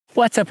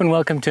What's up and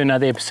welcome to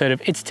another episode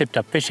of It's Tipp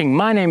Topp Fishing.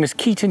 My name is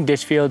Keaton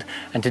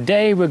and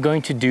today we're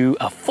going to do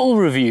a full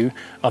review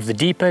of the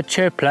Deeper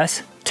Chirp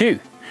Plus 2.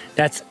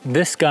 That's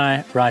this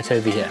guy right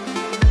over here.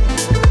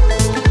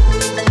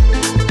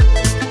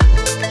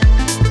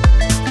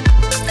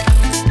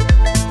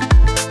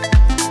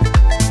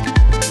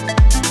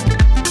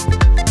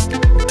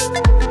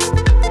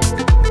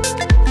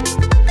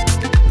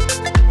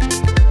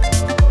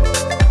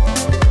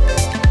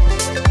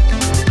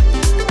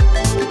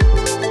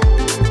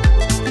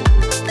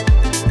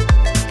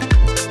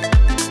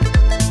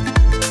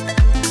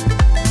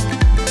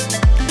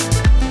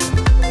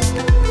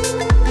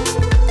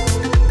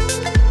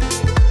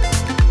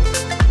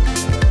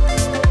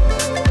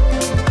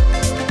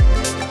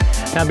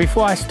 Now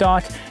before I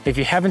start, if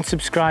you haven't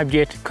subscribed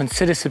yet,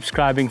 consider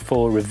subscribing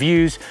for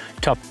reviews,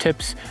 top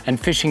tips and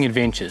fishing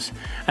adventures.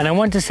 And I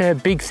want to say a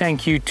big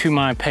thank you to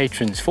my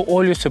patrons for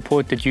all your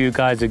support that you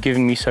guys are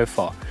giving me so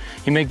far.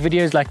 You make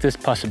videos like this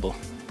possible.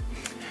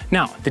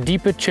 Now, the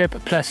Deeper Chirp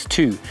Plus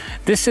 2.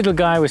 This little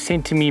guy was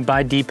sent to me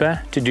by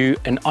Deeper to do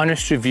an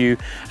honest review,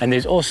 and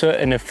there's also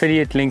an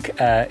affiliate link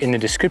in the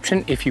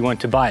description if you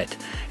want to buy it.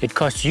 It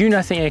costs you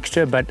nothing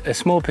extra, but a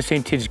small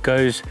percentage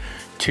goes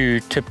to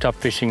Tipp Topp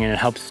Fishing and it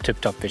helps Tipp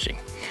Topp Fishing.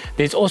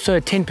 There's also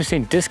a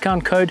 10%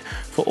 discount code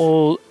for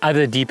all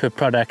other Deeper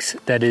products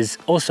that is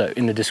also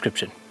in the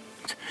description.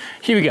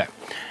 Here we go.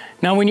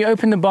 Now when you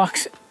open the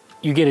box,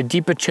 you get a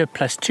Deeper Chirp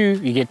Plus 2,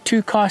 you get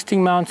 2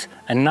 casting mounts,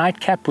 a night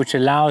cap which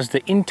allows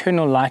the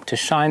internal light to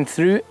shine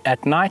through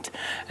at night,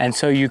 and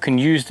so you can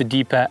use the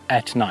Deeper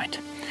at night.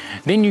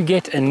 Then you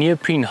get a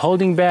neoprene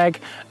holding bag,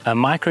 a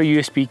micro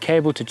USB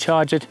cable to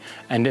charge it,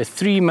 and a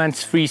 3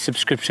 months free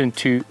subscription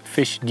to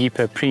Fish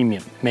Deeper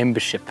Premium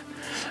membership,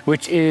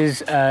 which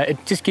is, it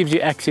just gives you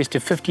access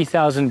to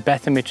 50,000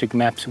 bathymetric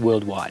maps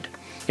worldwide.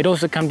 It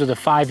also comes with a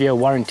 5-year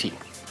warranty.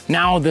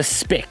 Now the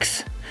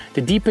specs.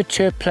 The Deeper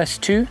Chirp Plus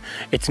 2,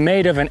 it's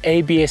made of an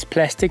ABS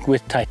plastic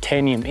with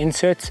titanium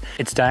inserts.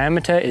 Its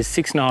diameter is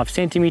 6.5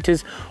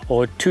 centimeters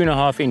or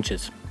 2.5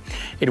 inches.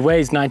 It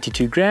weighs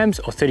 92 grams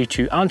or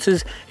 32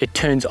 ounces. It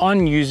turns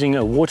on using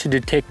a water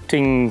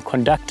detecting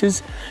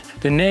conductors.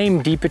 The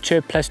name Deeper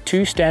Chirp Plus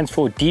 2 stands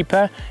for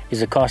Deeper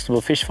is a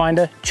castable fish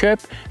finder. Chirp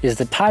is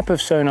the type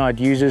of sonar it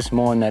uses,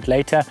 more on that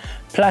later.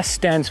 Plus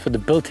stands for the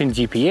built-in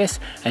GPS,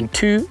 and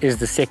 2 is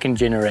the second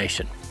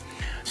generation.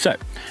 So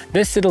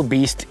this little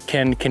beast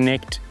can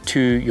connect to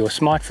your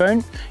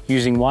smartphone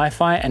using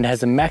Wi-Fi and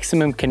has a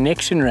maximum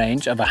connection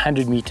range of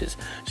 100 meters.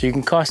 So you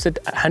can cast it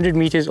 100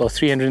 meters or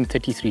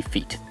 333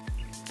 feet.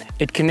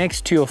 It connects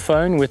to your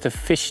phone with the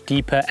Fish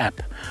Deeper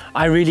app.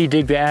 I really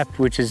dig the app,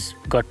 which has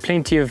got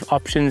plenty of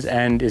options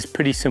and is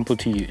pretty simple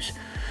to use.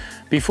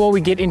 Before we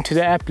get into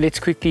the app, let's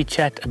quickly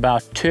chat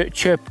about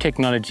chirp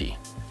technology,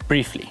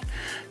 briefly.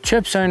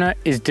 Chirp sonar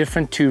is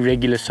different to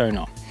regular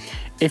sonar.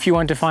 If you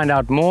want to find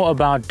out more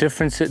about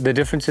the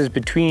differences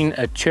between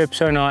a chirp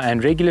sonar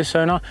and regular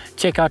sonar,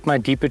 check out my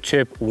Deeper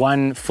Chirp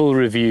 1 full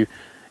review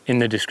in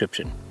the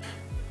description.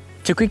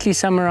 To quickly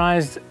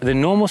summarize, the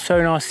normal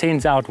sonar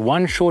sends out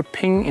one short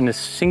ping in a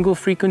single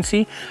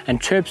frequency,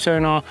 and chirp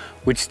sonar,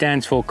 which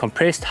stands for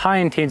compressed high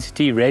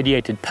intensity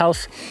radiated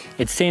pulse,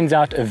 it sends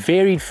out a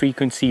varied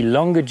frequency,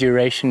 longer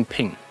duration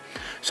ping.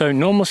 So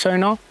normal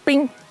sonar,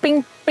 ping,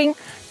 ping, ping.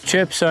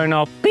 Chirp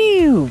sonar,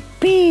 pew,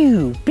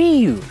 pew,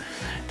 pew.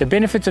 The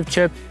benefits of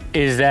chirp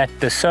is that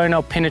the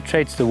sonar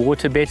penetrates the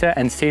water better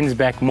and sends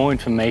back more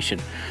information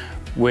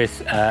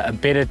with a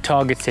better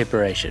target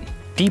separation.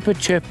 Deeper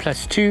Chirp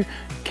Plus 2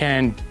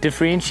 can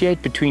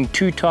differentiate between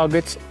 2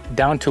 targets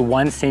down to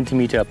 1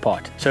 centimeter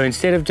apart. So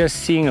instead of just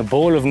seeing a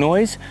ball of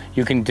noise,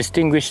 you can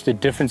distinguish the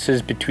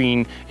differences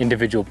between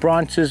individual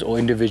branches or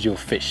individual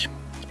fish.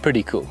 It's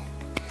pretty cool.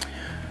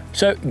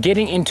 So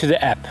getting into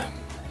the app,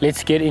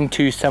 let's get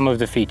into some of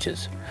the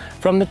features.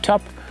 From the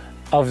top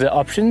of the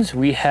options,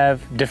 we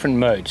have different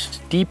modes.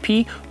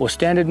 DP or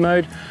standard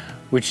mode,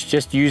 which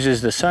just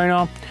uses the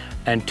sonar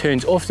and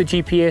turns off the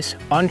GPS.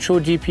 Onshore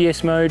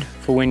GPS mode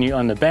for when you're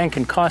on the bank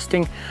and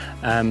casting.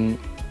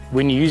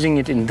 When you're using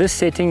it in this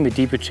setting, the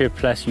Deeper Chirp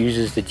Plus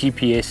uses the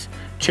GPS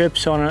chirp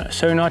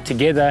sonar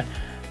together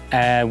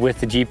with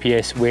the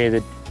GPS,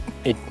 where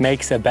it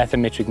makes a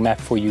bathymetric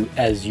map for you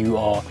as you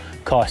are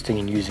casting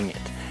and using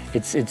it.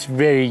 It's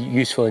very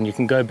useful, and you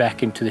can go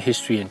back into the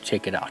history and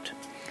check it out.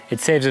 It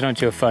saves it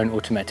onto your phone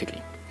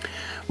automatically.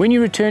 When you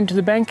return to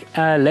the bank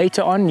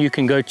later on, you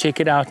can go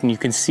check it out and you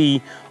can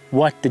see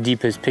what the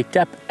Deeper has picked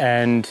up,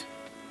 and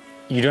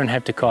you don't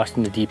have to cast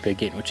in the Deeper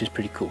again, which is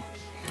pretty cool.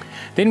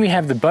 Then we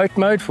have the boat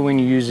mode for when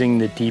you're using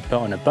the Deeper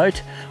on a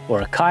boat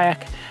or a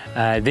kayak.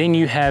 Then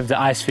you have the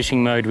ice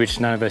fishing mode, which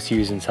none of us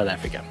use in South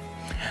Africa.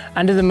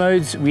 Under the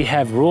modes, we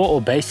have raw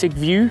or basic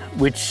view,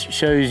 which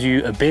shows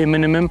you a bare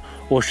minimum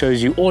or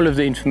shows you all of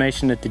the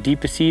information that the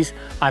Deeper sees.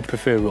 I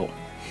prefer raw.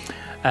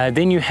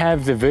 Then you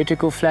have the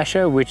vertical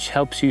flasher, which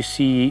helps you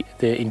see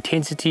the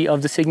intensity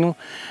of the signal.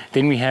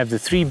 Then we have the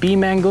 3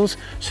 beam angles.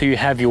 So you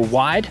have your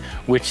wide,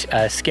 which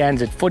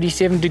scans at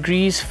 47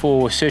 degrees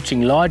for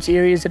searching large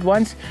areas at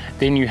once.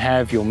 Then you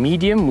have your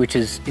medium, which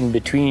is in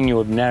between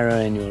your narrow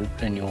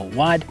and your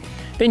wide.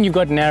 Then you've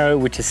got narrow,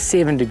 which is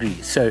 7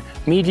 degrees. So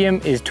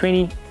medium is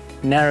 20,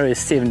 narrow is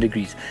 7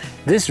 degrees.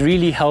 This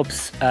really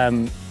helps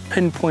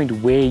pinpoint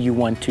where you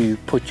want to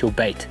put your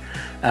bait.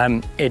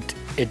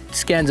 It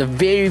scans a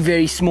very,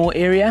 very small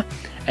area,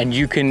 and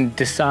you can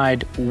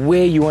decide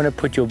where you want to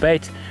put your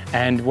bait.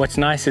 And what's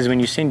nice is when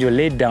you send your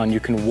lead down,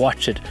 you can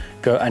watch it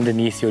go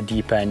underneath your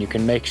deeper, and you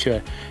can make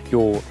sure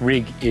your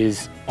rig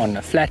is on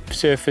a flat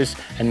surface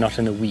and not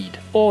in a weed.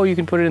 Or you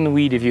can put it in the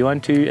weed if you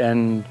want to,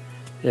 and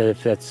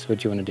if that's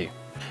what you want to do.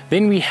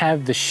 Then we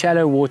have the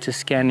shallow water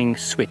scanning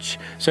switch.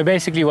 So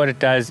basically what it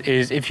does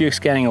is, if you're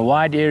scanning a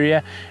wide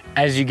area,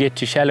 as you get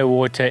to shallow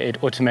water,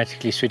 it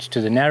automatically switches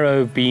to the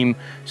narrow beam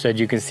so that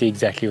you can see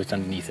exactly what's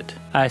underneath it.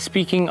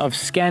 Speaking of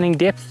scanning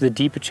depth, the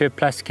Deeper Chirp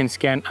Plus can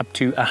scan up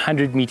to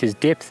 100 meters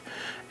depth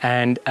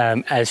and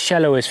as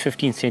shallow as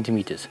 15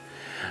 centimeters.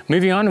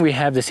 Moving on, we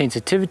have the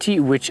sensitivity,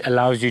 which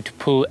allows you to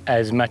pull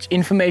as much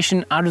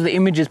information out of the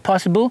image as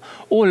possible,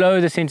 or lower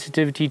the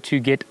sensitivity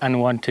to get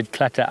unwanted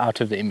clutter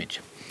out of the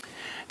image.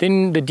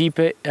 Then the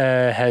Deeper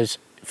has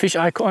fish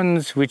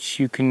icons, which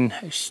you can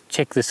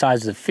check the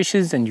size of the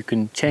fishes, and you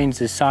can change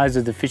the size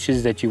of the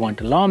fishes that you want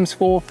alarms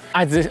for.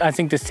 I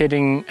think the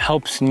setting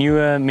helps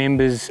newer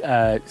members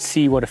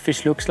see what a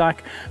fish looks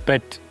like,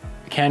 but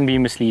can be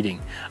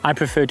misleading. I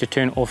prefer to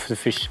turn off the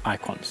fish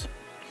icons.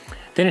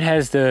 Then it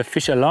has the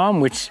fish alarm,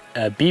 which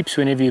beeps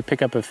whenever you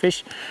pick up a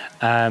fish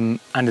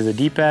under the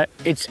Deeper.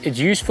 It's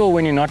useful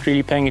when you're not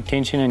really paying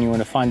attention and you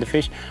want to find the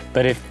fish,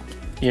 but if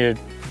you're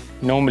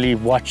normally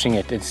watching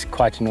it, it's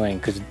quite annoying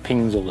because it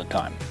pings all the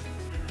time.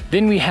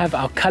 Then we have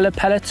our color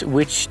palette,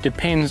 which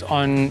depends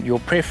on your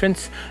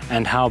preference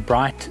and how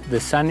bright the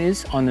sun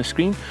is on the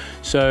screen.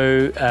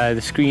 So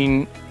the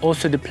screen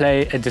also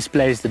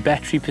displays the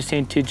battery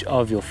percentage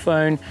of your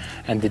phone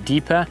and the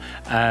Deeper,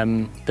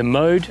 the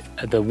mode,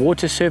 the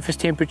water surface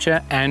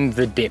temperature, and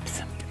the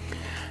depth.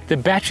 The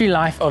battery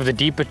life of the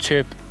Deeper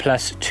Chirp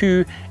Plus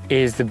 2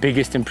 is the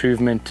biggest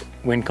improvement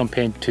when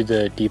compared to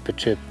the Deeper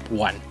Chirp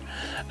 1.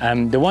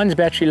 The one's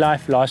battery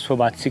life lasts for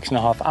about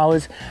 6.5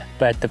 hours,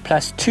 but the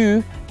Plus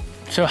 2,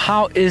 so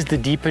how is the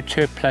Deeper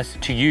Chirp Plus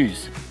to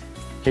use?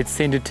 Let's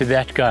send it to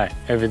that guy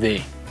over there.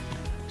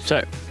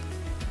 So,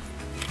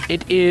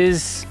 it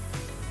is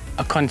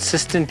a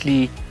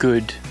consistently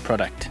good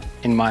product,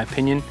 in my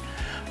opinion.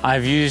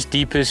 I've used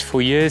Deepers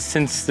for years,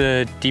 since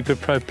the Deeper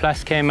Pro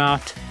Plus came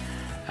out.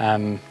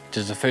 It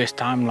was the first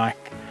time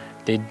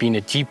there'd been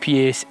a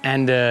GPS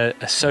and a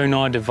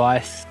sonar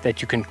device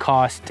that you can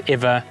cast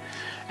ever.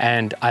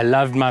 And I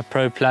loved my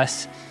Pro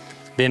Plus.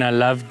 Then I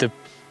loved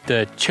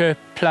the Chirp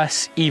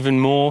Plus even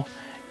more.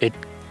 It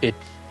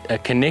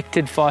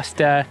connected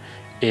faster.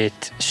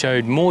 It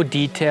showed more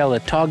detail. The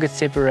target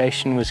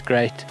separation was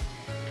great.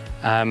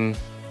 And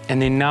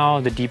then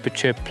now the Deeper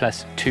Chirp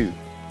Plus 2.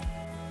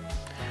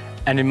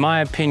 And in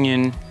my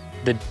opinion,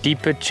 the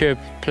Deeper Chirp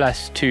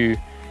Plus 2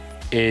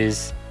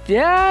 is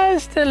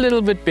just a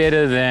little bit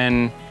better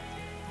than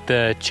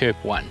the Chirp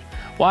 1.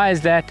 Why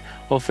is that?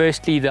 Well,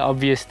 firstly, the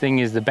obvious thing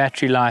is the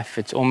battery life.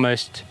 It's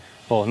almost,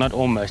 well, not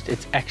almost,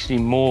 it's actually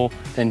more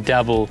than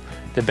double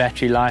the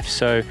battery life.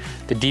 So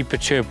the Deeper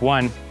Chirp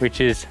 1,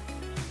 which is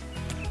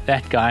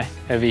that guy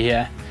over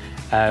here,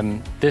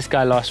 this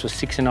guy lasts for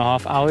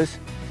 6.5 hours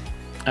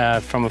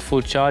from a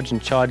full charge,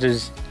 and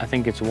charges, I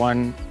think it's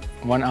 1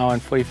 hour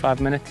and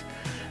 45 minutes.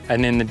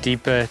 And then the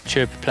Deeper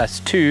Chirp Plus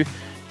 2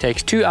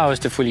 takes 2 hours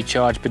to fully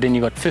charge, but then you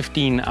got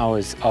 15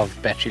 hours of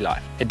battery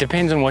life. It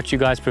depends on what you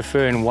guys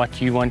prefer and what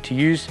you want to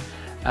use.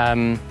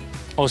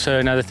 Also,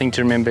 another thing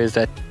to remember is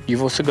that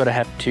you've also got to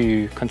have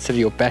to consider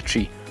your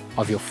battery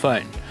of your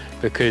phone,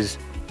 because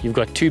you've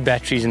got 2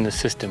 batteries in the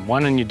system,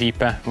 one on your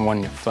Deeper and one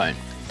on your phone.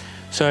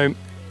 So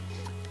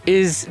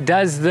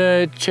does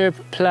the Chirp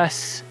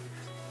Plus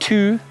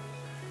 2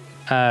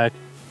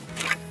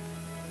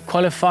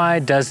 qualify?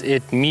 Does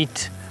it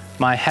meet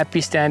my happy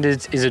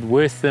standards? Is it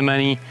worth the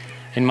money?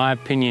 In my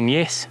opinion,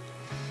 yes.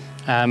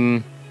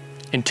 In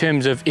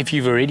terms of if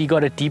you've already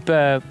got a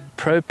Deeper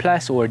Pro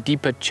Plus or a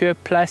Deeper Chirp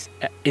Plus,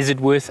 is it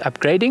worth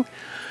upgrading?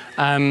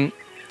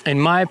 In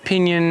my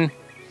opinion,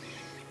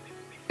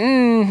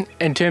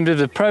 in terms of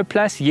the Pro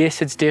Plus,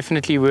 yes, it's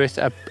definitely worth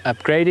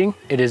upgrading.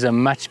 It is a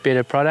much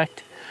better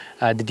product.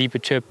 The Deeper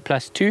Chirp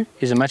Plus 2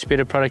 is a much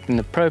better product than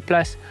the Pro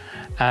Plus.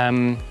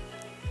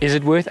 Is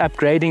it worth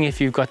upgrading if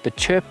you've got the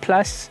Chirp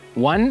Plus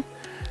 1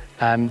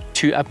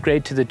 to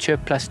upgrade to the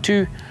Chirp Plus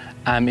 2?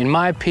 In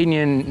my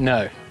opinion,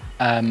 no.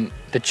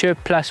 The Chirp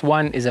Plus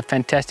 1 is a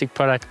fantastic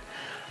product.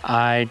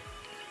 I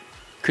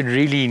could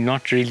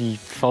not really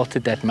fault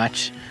it that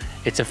much.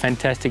 It's a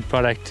fantastic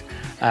product.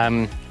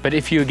 But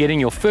if you're getting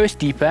your first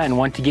Deeper and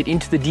want to get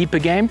into the Deeper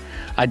game,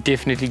 I'd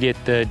definitely get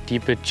the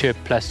Deeper Chirp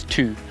Plus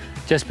 2,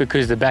 just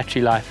because the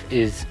battery life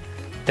is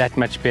that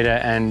much better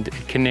and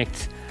it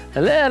connects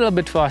a little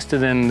bit faster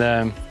than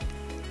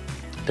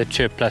the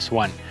Chirp Plus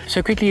 1.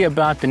 So quickly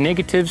about the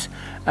negatives,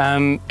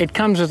 it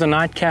comes with a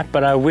nightcap,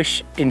 but I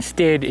wish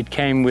instead it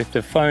came with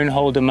the phone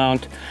holder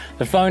mount.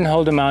 The phone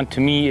holder mount to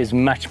me is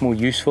much more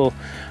useful.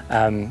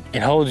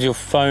 It holds your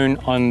phone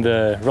on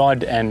the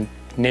rod and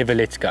never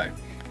lets go.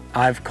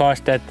 I've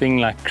cast that thing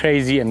like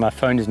crazy and my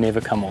phone has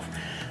never come off.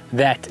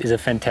 That is a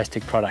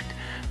fantastic product.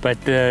 But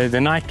the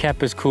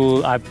nightcap is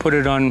cool. I put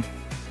it on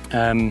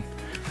and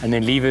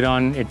then leave it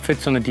on. It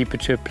fits on the Deeper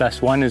Chirp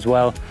Plus 1 as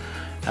well,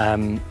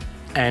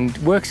 and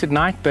works at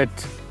night, but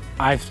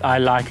I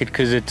like it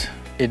because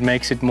it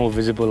makes it more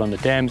visible on the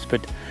dams,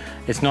 but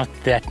it's not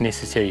that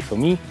necessary for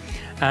me.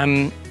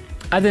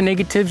 Other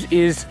negatives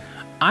is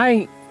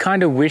I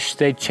kind of wish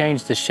they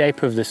changed the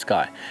shape of the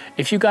sky.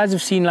 If you guys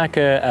have seen like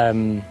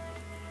a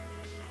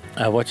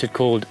what's it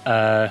called,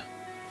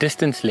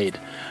 distance LED,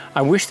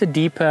 I wish the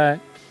Deeper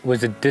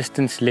was a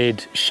distance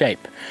LED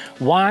shape.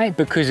 Why?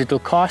 Because it'll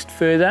cast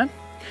further,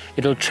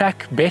 it'll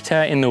track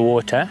better in the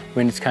water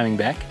when it's coming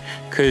back,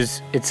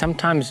 because it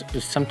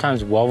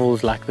sometimes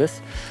wobbles like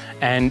this,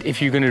 and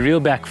if you're going to reel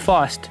back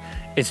fast,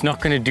 it's not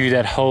going to do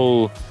that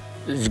whole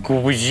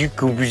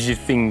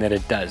thing that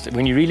it does.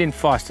 When you reel in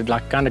fast, it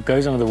like kind of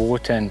goes under the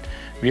water and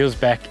reels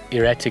back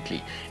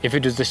erratically. If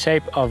it was the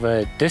shape of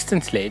a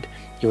distance LED,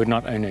 you would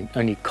not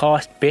only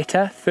cast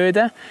better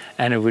further,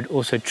 and it would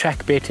also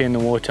track better in the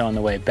water on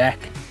the way back,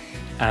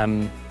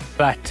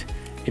 but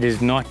it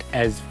is not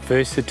as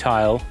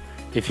versatile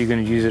if you're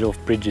going to use it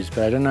off bridges.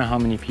 But I don't know how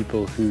many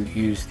people who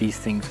use these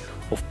things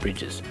off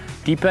bridges.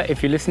 Deeper,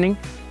 if you're listening,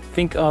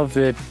 think of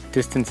the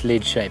distance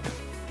LED shape.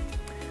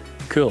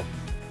 Cool.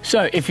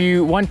 So if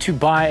you want to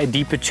buy a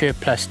Deeper Chirp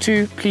Plus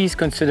 2, please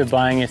consider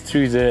buying it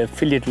through the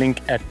affiliate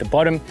link at the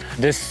bottom.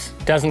 This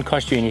doesn't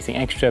cost you anything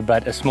extra,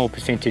 but a small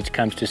percentage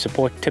comes to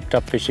support Tipp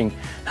Topp Fishing,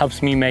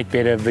 helps me make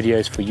better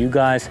videos for you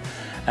guys.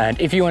 And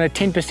if you want a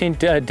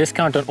 10%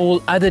 discount on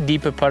all other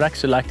Deeper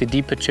products, so like the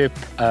Deeper Chirp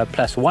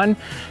Plus 1,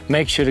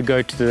 make sure to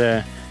go to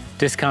the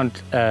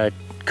discount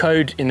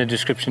code in the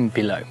description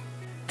below.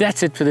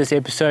 That's it for this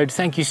episode.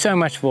 Thank you so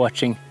much for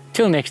watching.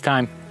 Till next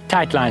time,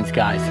 tight lines,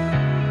 guys.